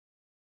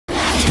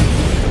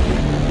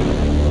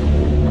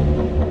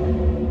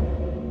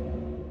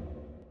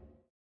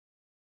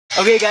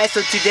Okay guys,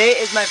 so today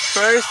is my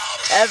first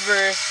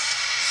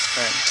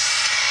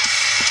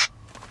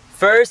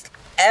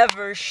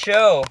ever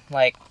show.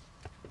 Like,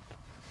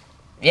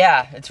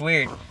 yeah, it's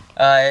weird.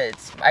 I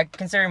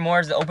consider it more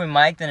as an open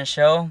mic than a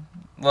show.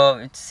 Well,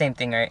 it's the same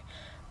thing, right?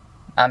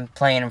 I'm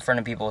playing in front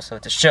of people, so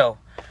it's a show.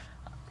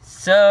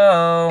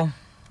 So,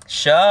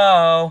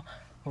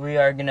 we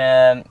are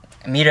gonna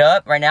meet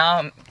up. Right now,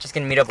 I'm just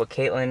gonna meet up with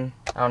Caitlin.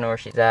 I don't know where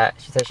she's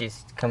at. She said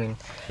she's coming.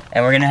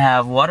 And we're gonna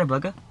have water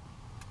bugger.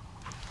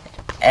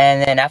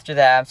 And then after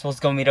that, I'm supposed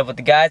to go meet up with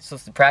the guys.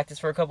 Supposed to practice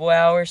for a couple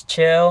hours,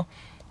 chill,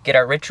 get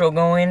our ritual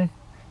going,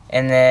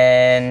 and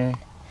then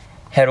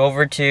head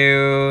over to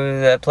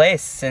the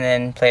place and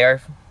then play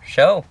our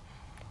show.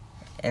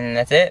 And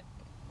that's it.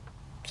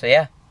 So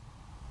yeah.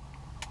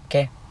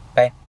 Okay,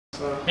 bye.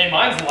 Hey,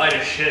 mine's light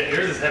as shit.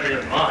 Yours is heavier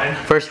than mine.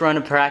 First run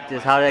of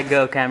practice. How did it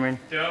go, Cameron?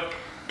 Dope.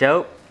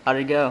 Dope? How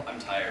did it go? I'm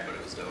tired, but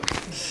it was dope.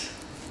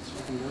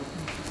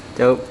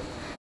 Dope.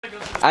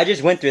 I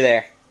just went through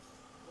there.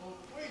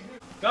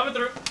 Coming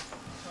through.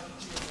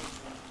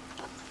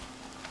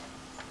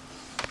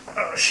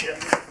 Oh shit.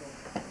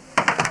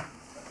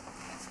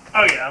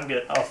 Oh yeah, I'm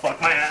good. Oh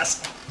fuck my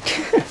ass.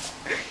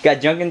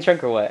 Got junk in the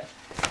trunk or what?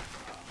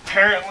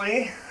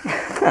 Apparently.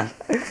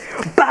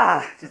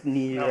 Bah! Just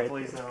knee No, right.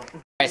 please no.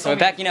 Alright, so we're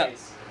packing up.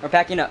 We're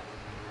packing up.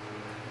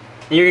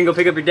 And you're gonna go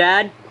pick up your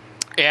dad?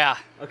 Yeah.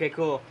 Okay,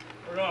 cool.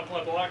 We're gonna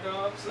play Black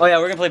Ops. Oh yeah,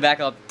 we're gonna play Black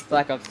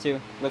Ops too.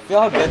 But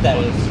feel how good that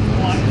is.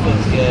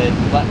 Feels good.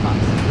 Black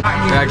Ops.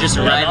 We are just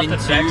arriving to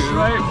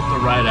The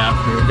right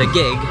after. the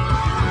gig.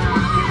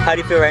 How do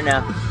you feel right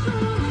now?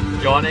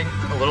 Yawning,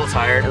 a little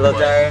tired. A little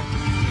tired?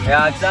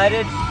 Yeah,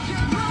 excited?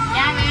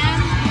 Yeah,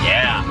 man.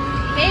 Yeah.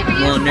 Babe, are A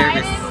you little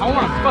excited? nervous.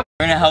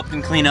 We're gonna help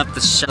them clean up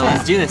the show.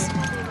 Let's do this.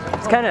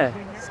 It's kind of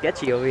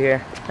sketchy over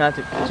here. Not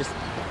to just,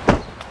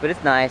 but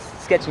it's nice.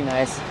 Sketchy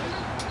nice.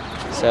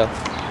 So,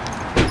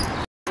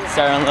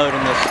 start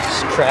unloading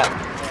this crap.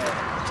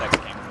 Text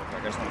came real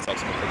quick. I just want to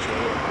text him a picture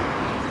of it.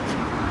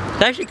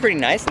 It's actually pretty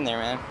nice in there,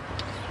 man.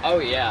 Oh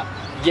yeah.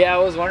 Yeah, I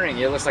was wondering.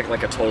 It looks like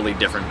a totally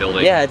different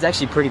building. Yeah, it's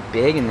actually pretty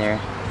big in there.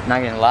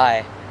 Not gonna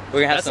lie. We're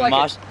gonna have That's some like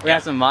mosh. a- We're gonna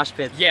have some mosh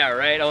pits. Yeah,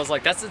 right. I was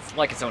like, that's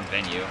like its own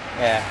venue.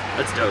 Yeah.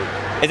 That's dope.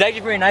 It's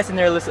actually pretty nice in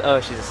there. Listen. Oh,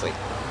 she's asleep.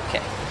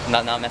 Okay.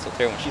 Not mess with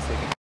her when she's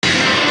sleeping.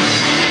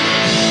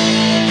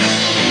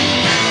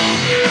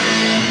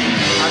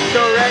 I'm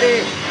so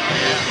ready.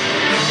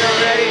 I'm so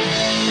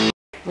ready.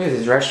 Look at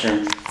this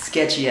restroom.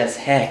 Sketchy as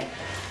heck.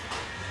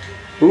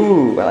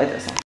 Ooh, I like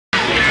that song.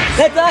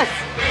 That's us.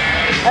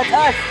 That's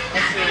us.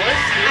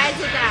 I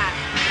did that.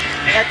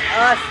 That's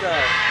us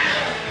though.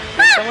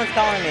 Someone's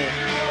calling me.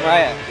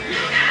 Mariah.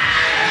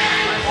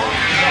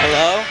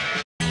 Hello?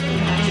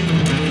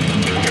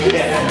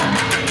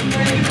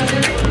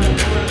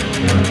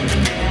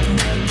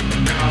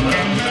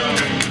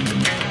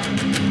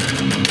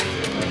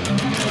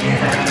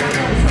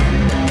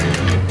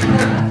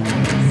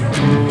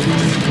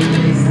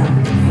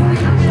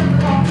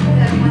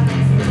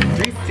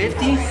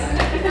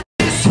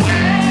 $350?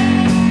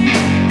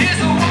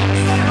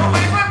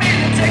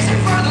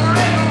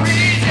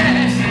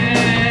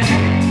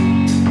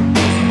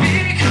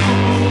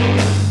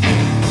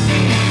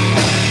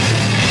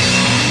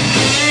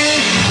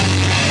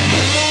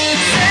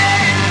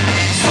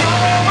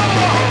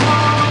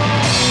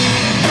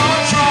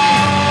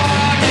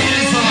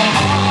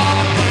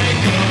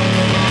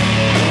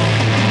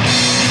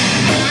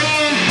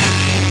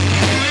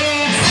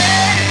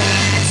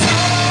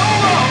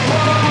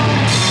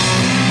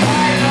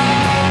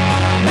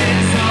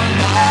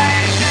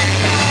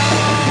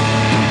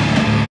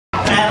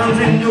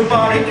 Your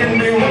body can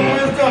be one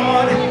with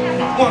God.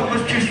 What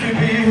must choose to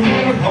be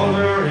with all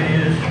there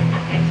is.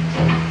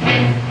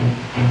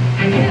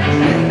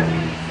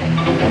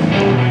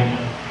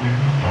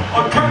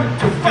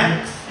 Alternative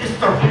facts is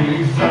the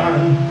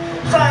reason.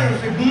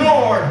 Science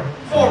ignored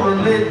for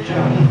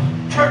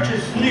religion.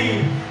 Churches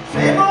need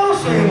same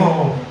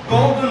old.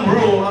 Golden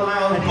rule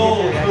allows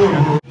gold to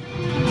rule.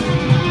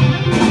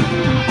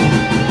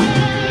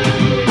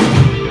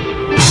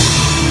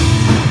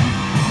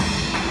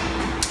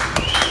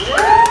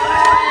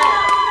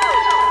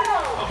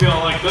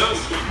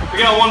 We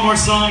got one more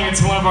song.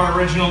 It's one of our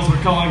originals.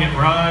 We're calling it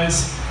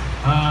Rise.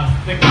 I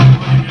think y'all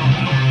know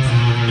us.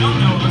 If you don't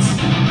know us,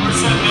 we're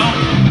setting up.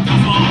 Go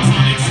follow us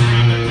on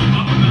Instagram and keep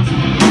up with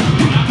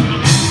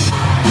us.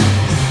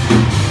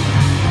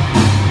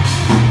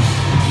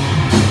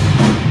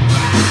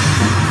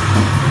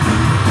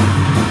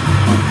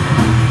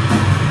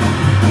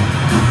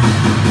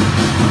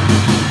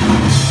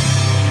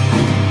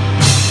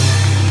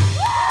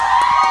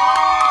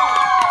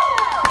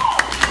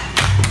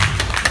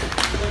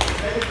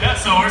 Yeah,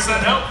 so we're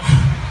setting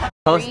up.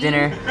 Post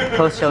dinner,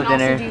 post show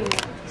dinner.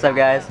 What's up,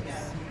 guys?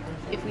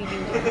 If we do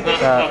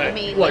What's up?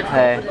 maybe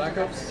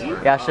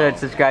Hey. Y'all should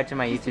subscribe to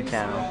my YouTube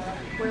channel.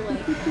 we're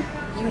like,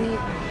 you need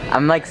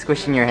I'm like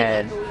squishing your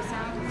head. echoey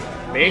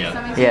sound. Me?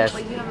 Yes.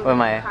 Like you have a With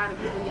my. crowd of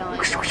people yelling.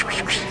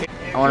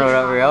 I wonder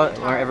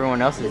what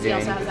everyone else is He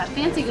also doing. has that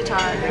fancy guitar.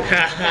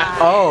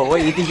 Oh,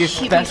 wait, you think you're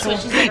He special?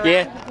 switches it around.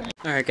 Yeah.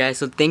 Alright guys,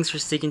 so thanks for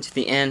sticking to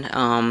the end.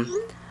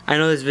 I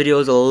know this video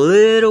is a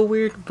little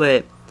weird,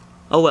 but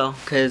oh well,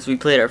 because we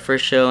played our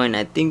first show and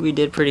I think we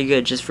did pretty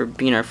good just for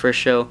being our first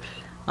show.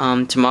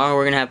 Tomorrow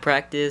we're going to have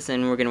practice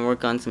and we're going to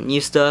work on some new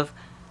stuff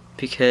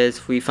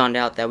because we found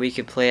out that we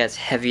could play as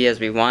heavy as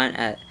we want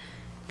at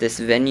this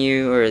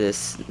venue or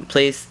this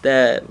place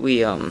that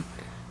we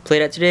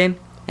played at today.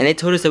 And they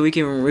told us that we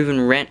can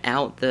even rent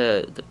out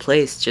the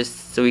place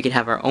just so we can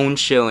have our own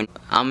show. And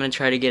I'm going to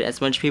try to get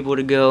as much people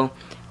to go.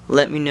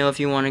 Let me know if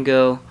you want to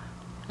go,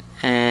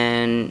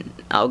 and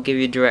I'll give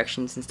you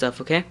directions and stuff,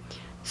 okay?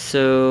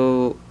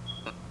 So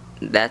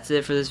that's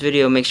it for this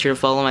video. Make sure to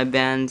follow my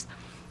band's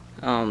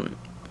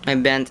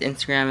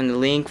Instagram in the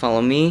link.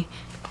 Follow me,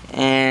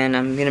 and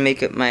I'm gonna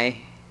make up my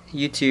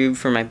YouTube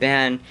for my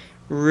band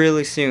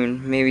really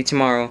soon, maybe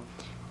tomorrow,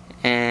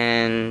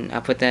 and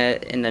I'll put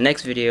that in the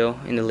next video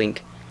in the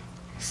link.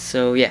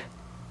 So yeah,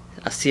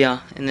 I'll see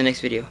y'all in the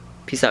next video.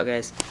 Peace out,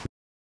 guys.